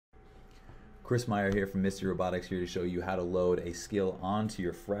Chris Meyer here from Misty Robotics, here to show you how to load a skill onto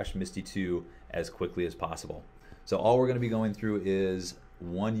your fresh Misty II as quickly as possible. So all we're going to be going through is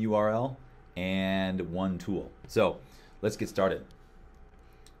one URL and one tool. So let's get started.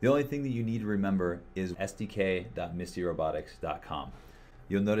 The only thing that you need to remember is sdk.mistyrobotics.com.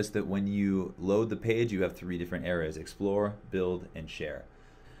 You'll notice that when you load the page, you have three different areas: explore, build, and share.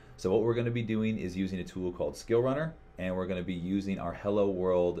 So what we're going to be doing is using a tool called Skill Runner, and we're going to be using our Hello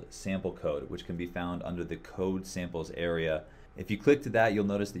World sample code, which can be found under the code samples area. If you click to that, you'll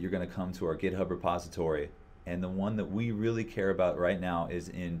notice that you're going to come to our GitHub repository, and the one that we really care about right now is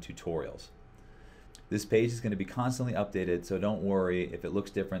in tutorials. This page is going to be constantly updated, so don't worry if it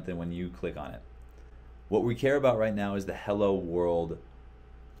looks different than when you click on it. What we care about right now is the Hello World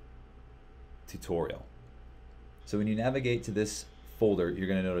tutorial. So when you navigate to this folder, you're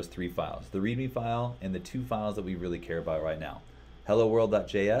going to notice three files: the README file and the two files that we really care about right now,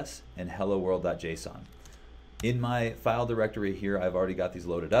 helloworld.js and helloworld.json. In my file directory here, I've already got these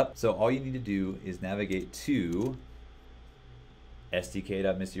loaded up. So all you need to do is navigate to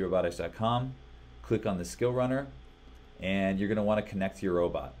sdk.mistyrobotics.com, click on the Skill Runner, and you're going to want to connect to your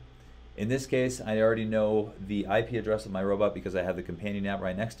robot. In this case, I already know the IP address of my robot because I have the companion app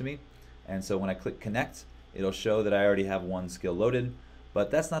right next to me. And so when I click connect, it'll show that I already have one skill loaded, but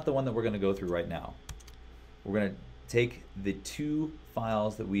that's not the one that we're going to go through right now. We're going to take the two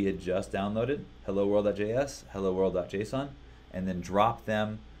files that we had just downloaded, helloworld.js, helloworld.json, and then drop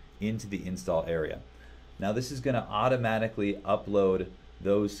them into the install area. Now this is going to automatically upload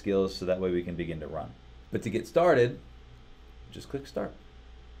those skills so that way we can begin to run. But to get started, just click start.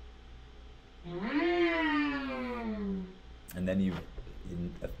 And then you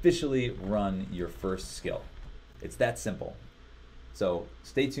officially run your first skill. It's that simple. So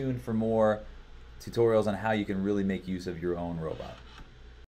stay tuned for more tutorials on how you can really make use of your own robot.